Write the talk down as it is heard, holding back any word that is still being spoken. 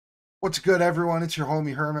What's good, everyone? It's your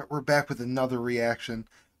homie Hermit. We're back with another reaction.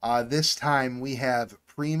 This time we have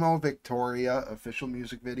Primo Victoria official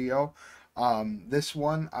music video. This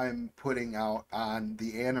one I'm putting out on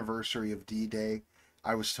the anniversary of D-Day.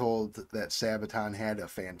 I was told that Sabaton had a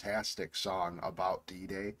fantastic song about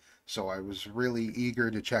D-Day, so I was really eager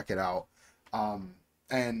to check it out.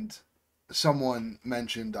 And someone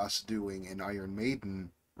mentioned us doing an Iron Maiden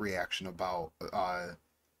reaction about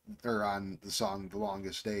or on the song The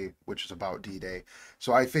Longest Day, which is about D-Day.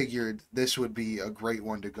 So I figured this would be a great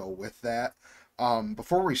one to go with that.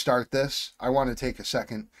 Before we start this, I want to take a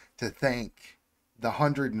second to thank the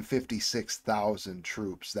 156,000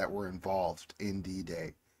 troops that were involved in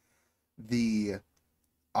D-Day. The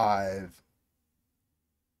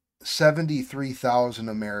 73,000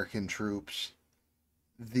 American troops,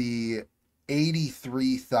 the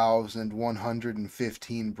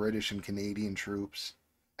 83,115 British and Canadian troops,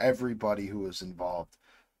 everybody who was involved,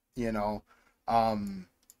 you know.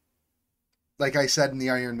 Like I said in the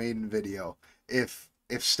Iron Maiden video, if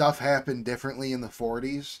stuff happened differently in the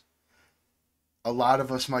 40s, a lot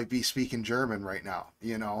of us might be speaking German right now,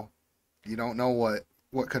 you know. You don't know what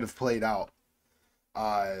could have played out.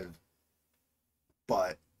 But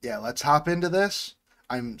yeah, let's hop into this.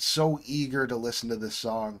 I'm so eager to listen to this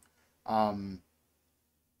song.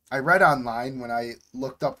 I read online when I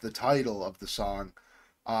looked up the title of the song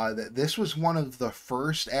that this was one of the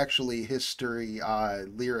first actually history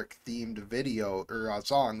lyric themed video or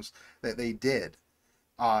songs that they did.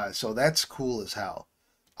 So that's cool as hell.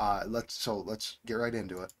 Let's get right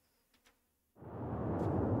into it.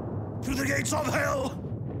 Through the gates of hell,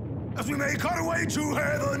 as we make our way to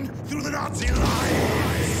heaven, through the Nazi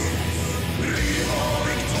lines. Primo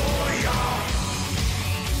Victoria.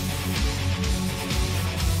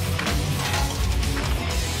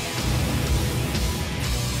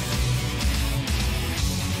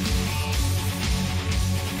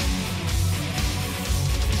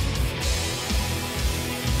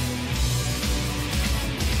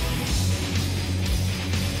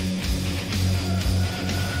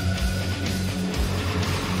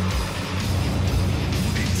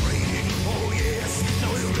 We've been training, oh yes,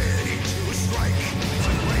 now we're ready to strike.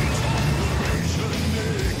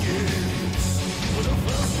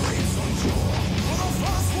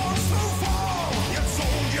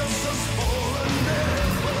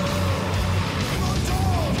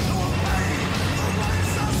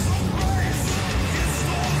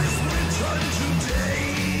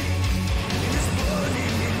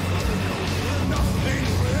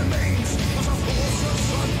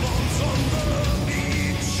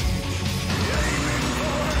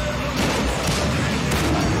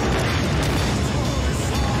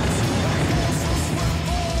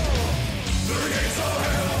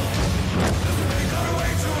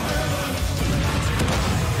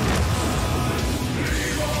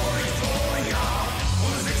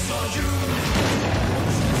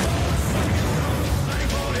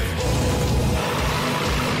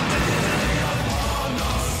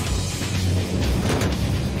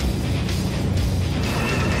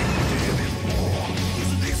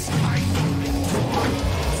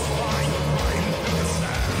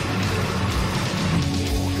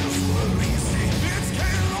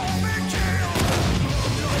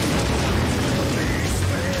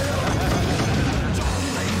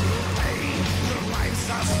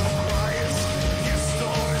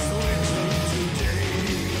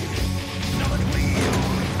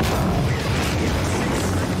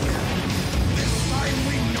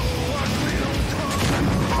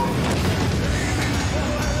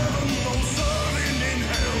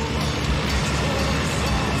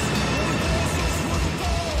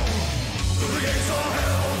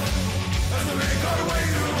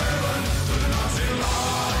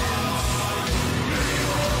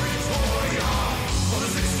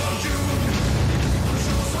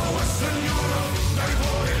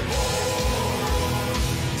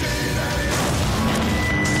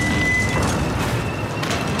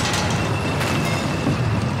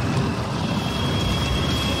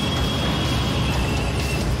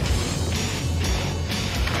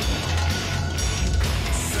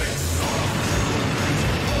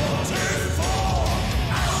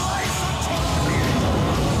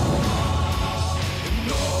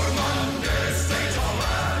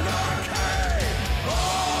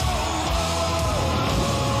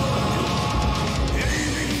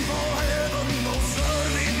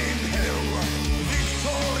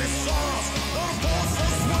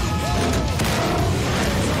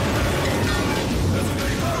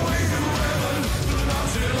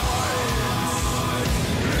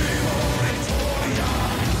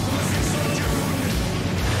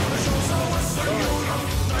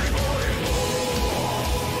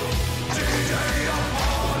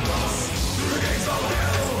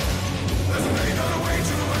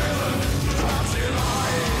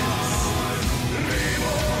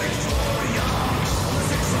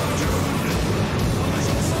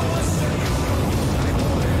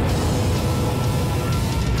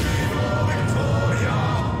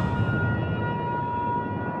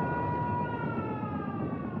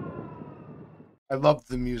 I loved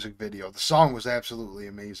the music video. The song was absolutely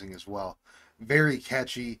amazing as well. Very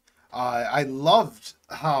catchy. I loved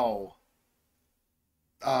how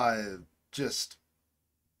uh, just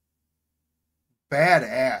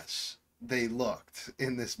badass they looked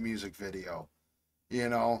in this music video. You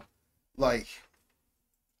know, like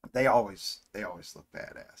they always look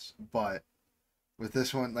badass, but with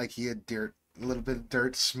this one, like he had dirt, a little bit of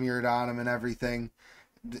dirt smeared on him and everything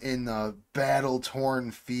in the battle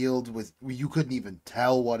torn field with you couldn't even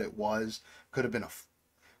tell what it was. Could have been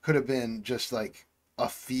could have been just like a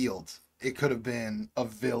field. It could have been a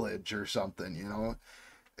village or something.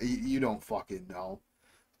 You don't fucking know.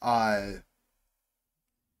 Uh,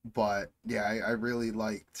 but yeah, I really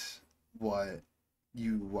liked what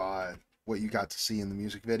what you got to see in the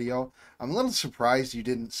music video. I'm a little surprised you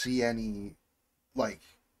didn't see any like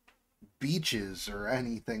beaches or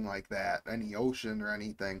anything like that, any ocean or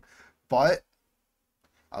anything, but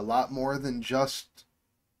a lot more than just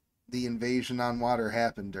the invasion on water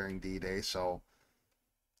happened during D-Day, so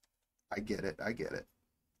I get it. I get it.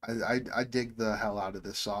 I dig the hell out of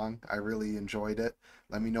this song. I really enjoyed it.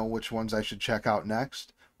 Let me know which ones I should check out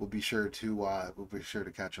next. We'll be sure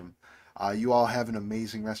to catch them. You all have an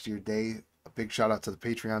amazing rest of your day. A big shout out to the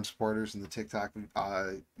Patreon supporters and the TikTok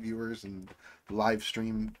viewers and the live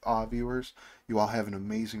stream viewers. You all have an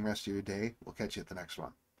amazing rest of your day. We'll catch you at the next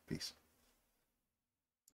one. Peace.